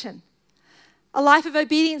direction. A life of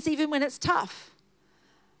obedience even when it's tough.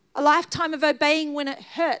 A lifetime of obeying when it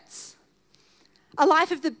hurts. A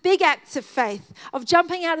life of the big acts of faith, of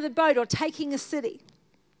jumping out of the boat or taking a city.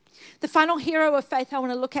 The final hero of faith I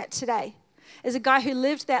want to look at today is a guy who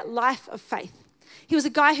lived that life of faith. He was a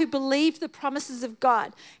guy who believed the promises of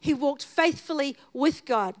God. He walked faithfully with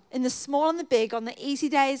God in the small and the big, on the easy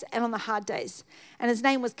days and on the hard days. And his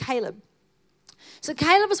name was Caleb. So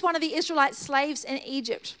Caleb was one of the Israelite slaves in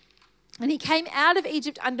Egypt. And he came out of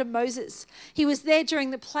Egypt under Moses. He was there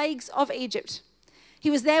during the plagues of Egypt. He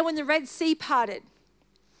was there when the Red Sea parted.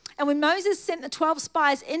 And when Moses sent the 12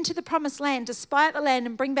 spies into the promised land to spy out the land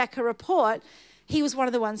and bring back a report, he was one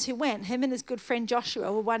of the ones who went. Him and his good friend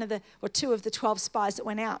Joshua were two of the 12 spies that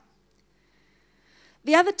went out.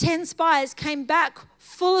 The other 10 spies came back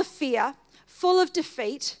full of fear, full of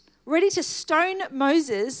defeat, ready to stone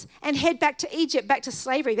Moses and head back to Egypt, back to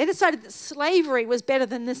slavery. They decided that slavery was better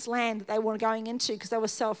than this land that they were going into because they were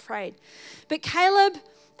so afraid. But Caleb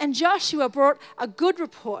and Joshua brought a good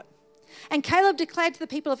report. And Caleb declared to the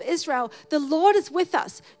people of Israel, "The Lord is with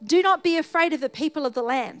us. Do not be afraid of the people of the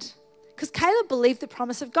land." Because Caleb believed the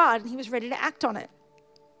promise of God and he was ready to act on it.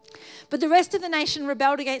 But the rest of the nation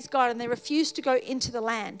rebelled against God and they refused to go into the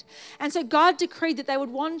land. And so God decreed that they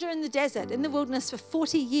would wander in the desert, in the wilderness for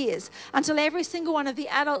 40 years until every single one of the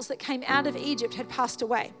adults that came out of Egypt had passed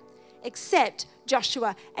away, except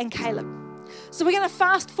Joshua and Caleb. So we're going to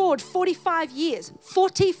fast forward 45 years.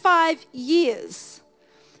 45 years.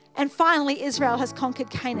 And finally, Israel has conquered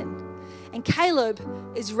Canaan. And Caleb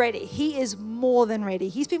is ready. He is more than ready.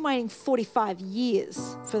 He's been waiting 45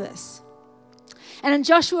 years for this. And in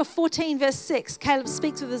Joshua 14, verse 6, Caleb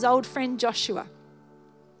speaks with his old friend Joshua.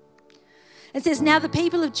 It says, "Now the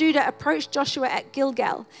people of Judah approached Joshua at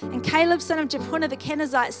Gilgal, and Caleb, son of Jephunneh the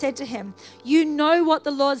Kenizzite, said to him, 'You know what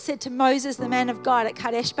the Lord said to Moses, the man of God, at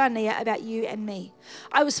Kadesh Barnea about you and me.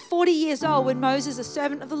 I was 40 years old when Moses, a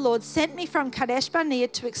servant of the Lord, sent me from Kadesh Barnea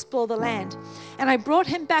to explore the land. And I brought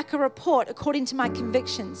him back a report according to my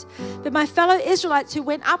convictions. But my fellow Israelites who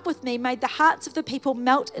went up with me made the hearts of the people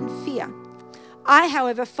melt in fear. I,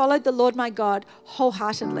 however, followed the Lord my God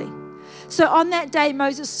wholeheartedly. So on that day,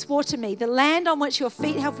 Moses swore to me, the land on which your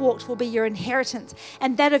feet have walked will be your inheritance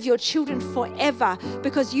and that of your children forever,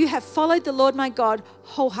 because you have followed the Lord my God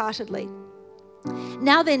wholeheartedly.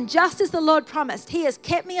 Now then, just as the Lord promised, he has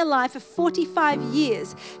kept me alive for 45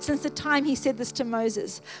 years since the time he said this to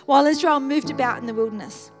Moses, while Israel moved about in the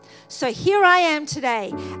wilderness. So here I am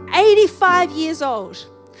today, 85 years old.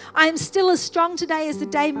 I am still as strong today as the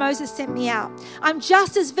day Moses sent me out. I'm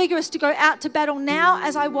just as vigorous to go out to battle now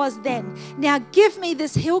as I was then. Now give me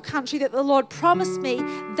this hill country that the Lord promised me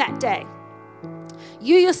that day.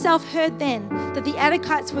 You yourself heard then that the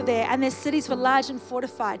Anakites were there and their cities were large and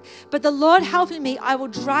fortified. But the Lord helping me, I will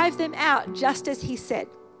drive them out just as he said.'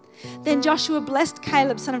 Then Joshua blessed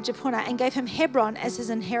Caleb, son of Jephunneh, and gave him Hebron as his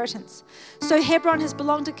inheritance. So Hebron has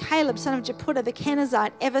belonged to Caleb, son of Jephunneh, the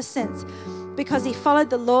Kenizzite, ever since, because he followed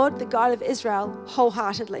the Lord, the God of Israel,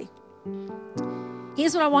 wholeheartedly."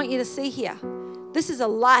 Here's what I want you to see here. This is a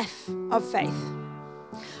life of faith.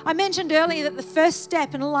 I mentioned earlier that the first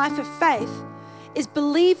step in a life of faith is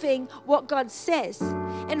believing what God says.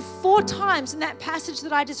 And 4 times in that passage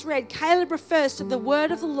that I just read, Caleb refers to the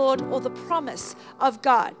word of the Lord or the promise of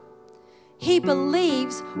God. He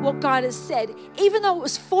believes what God has said. Even though it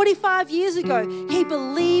was 45 years ago, he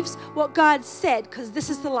believes what God said, because this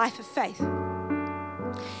is the life of faith.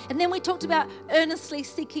 And then we talked about earnestly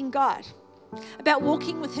seeking God, about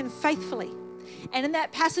walking with him faithfully. And in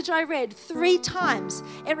that passage I read, 3 times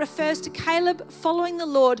it refers to Caleb following the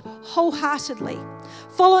Lord wholeheartedly,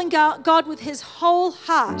 following God with his whole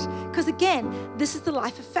heart, because again, this is the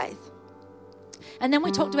life of faith. And then we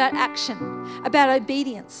talked about action, about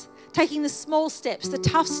obedience, taking the small steps, the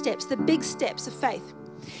tough steps, the big steps of faith.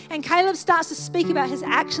 And Caleb starts to speak about his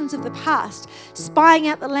actions of the past, spying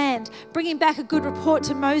out the land, bringing back a good report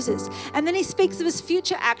to Moses. And then he speaks of his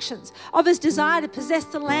future actions, of his desire to possess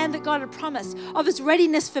the land that God had promised, of his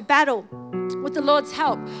readiness for battle with the Lord's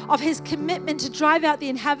help, of his commitment to drive out the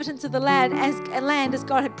inhabitants of the land as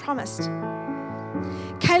God had promised.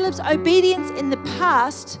 Caleb's obedience in the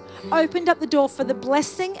past opened up the door for the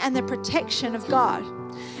blessing and the protection of God.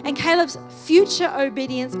 And Caleb's future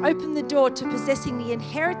obedience opened the door to possessing the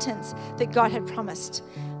inheritance that God had promised.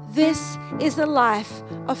 This is the life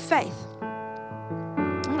of faith.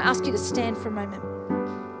 I'm going to ask you to stand for a moment.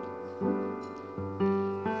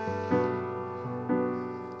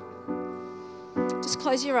 Just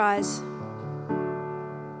close your eyes.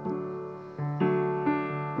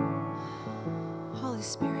 Holy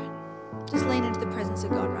Spirit, Just lean into the presence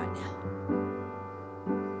of God right now.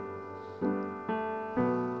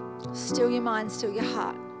 Still your mind, still your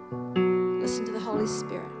heart. Listen to the Holy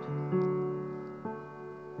Spirit.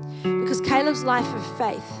 Because Caleb's life of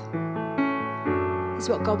faith is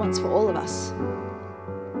what God wants for all of us.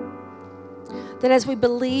 That as we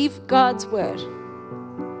believe God's word,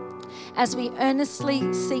 as we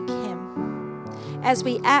earnestly seek Him, as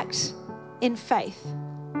we act in faith,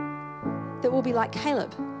 that we'll be like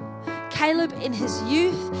Caleb. Caleb in his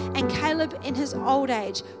youth and Caleb in his old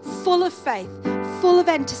age, full of faith, full of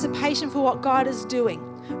anticipation for what God is doing,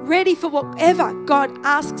 ready for whatever God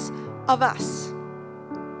asks of us.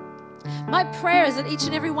 My prayer is that each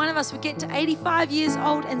and every one of us would get to 85 years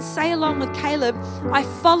old and say along with Caleb, I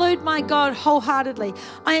followed my God wholeheartedly.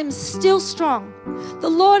 I am still strong. The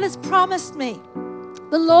Lord has promised me.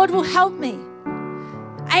 The Lord will help me.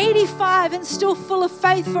 85 and still full of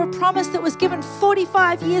faith for a promise that was given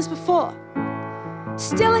 45 years before.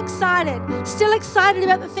 Still excited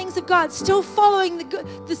about the things of God, still following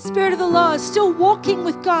the Spirit of the Lord, still walking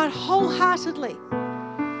with God wholeheartedly.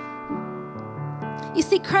 You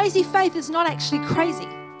see, crazy faith is not actually crazy.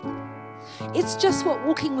 It's just what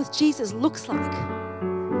walking with Jesus looks like.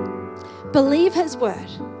 Believe His word,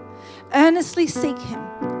 earnestly seek Him,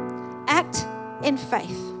 act in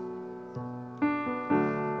faith.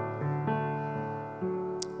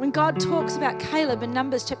 When God talks about Caleb in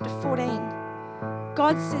Numbers chapter 14,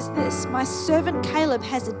 God says this, my servant Caleb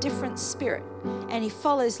has a different spirit and he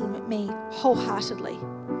follows me wholeheartedly.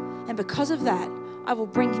 And because of that, I will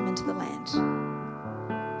bring him into the land.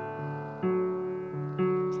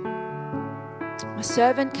 My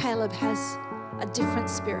servant Caleb has a different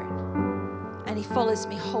spirit and he follows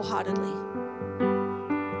me wholeheartedly.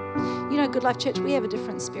 You know, Goodlife Church, we have a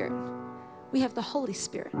different spirit. We have the Holy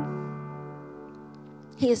Spirit.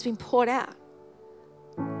 He has been poured out.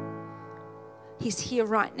 He's here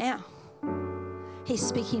right now. He's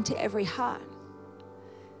speaking to every heart.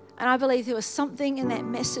 And I believe there was something in that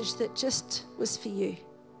message that just was for you.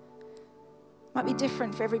 Might be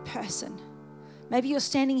different for every person. Maybe you're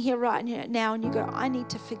standing here right now and you go, I need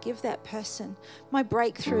to forgive that person. My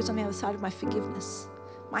breakthrough is on the other side of my forgiveness.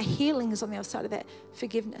 My healing is on the other side of that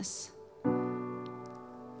forgiveness. And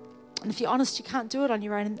if you're honest, you can't do it on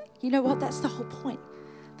your own. And you know what? That's the whole point.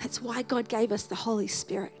 That's why God gave us the Holy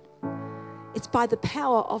Spirit. It's by the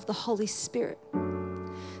power of the Holy Spirit.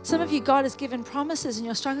 Some of you, God has given promises and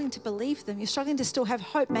you're struggling to believe them. You're struggling to still have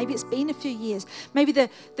hope. Maybe it's been a few years. Maybe the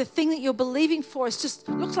thing that you're believing for is just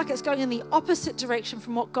looks like it's going in the opposite direction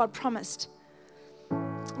from what God promised.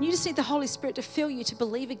 And you just need the Holy Spirit to fill you to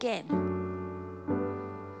believe again.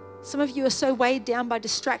 Some of you are so weighed down by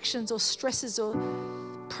distractions or stresses or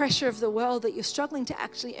pressure of the world that you're struggling to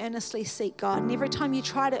actually earnestly seek God. And every time you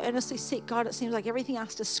try to earnestly seek God, it seems like everything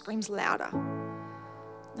else just screams louder.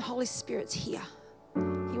 The Holy Spirit's here.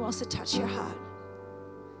 He wants to touch your heart.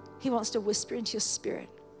 He wants to whisper into your spirit.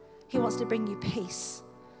 He wants to bring you peace.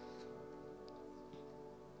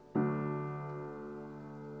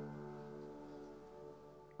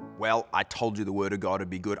 Well, I told you the Word of God would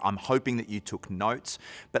be good. I'm hoping that you took notes,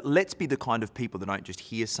 but let's be the kind of people that don't just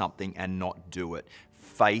hear something and not do it.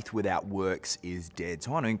 Faith without works is dead.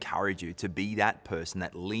 So I want to encourage you to be that person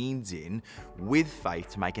that leans in with faith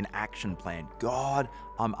to make an action plan. God,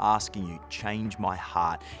 I'm asking you, change my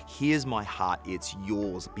heart. Here's my heart, it's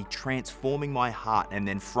yours. Be transforming my heart. And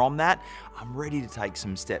then from that, I'm ready to take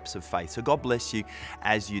some steps of faith. So God bless you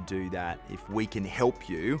as you do that. If we can help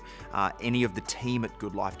you, any of the team at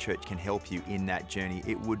Goodlife Church can help you in that journey,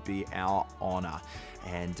 it would be our honor.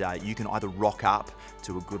 And you can either rock up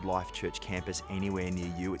to a Goodlife Church campus anywhere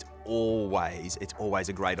near you. It's always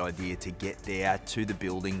a great idea to get there to the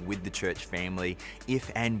building with the church family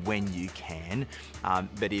if and when you can.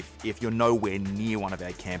 But if you're nowhere near one of our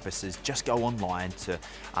campuses, just go online to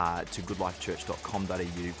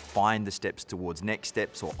goodlifechurch.com.au, find the steps towards next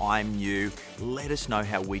steps or I'm you. Let us know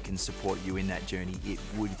how we can support you in that journey. It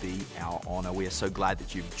would be our honor. We are so glad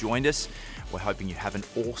that you've joined us. We're hoping you have an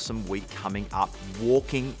awesome week coming up,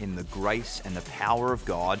 walking in the grace and the power of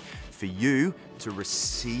God for you to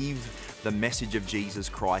receive the message of Jesus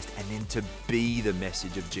Christ and then to be the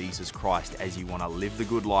message of Jesus Christ as you want to live the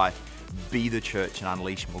good life, be the church and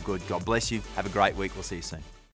unleash more good. God bless you. Have a great week. We'll see you soon.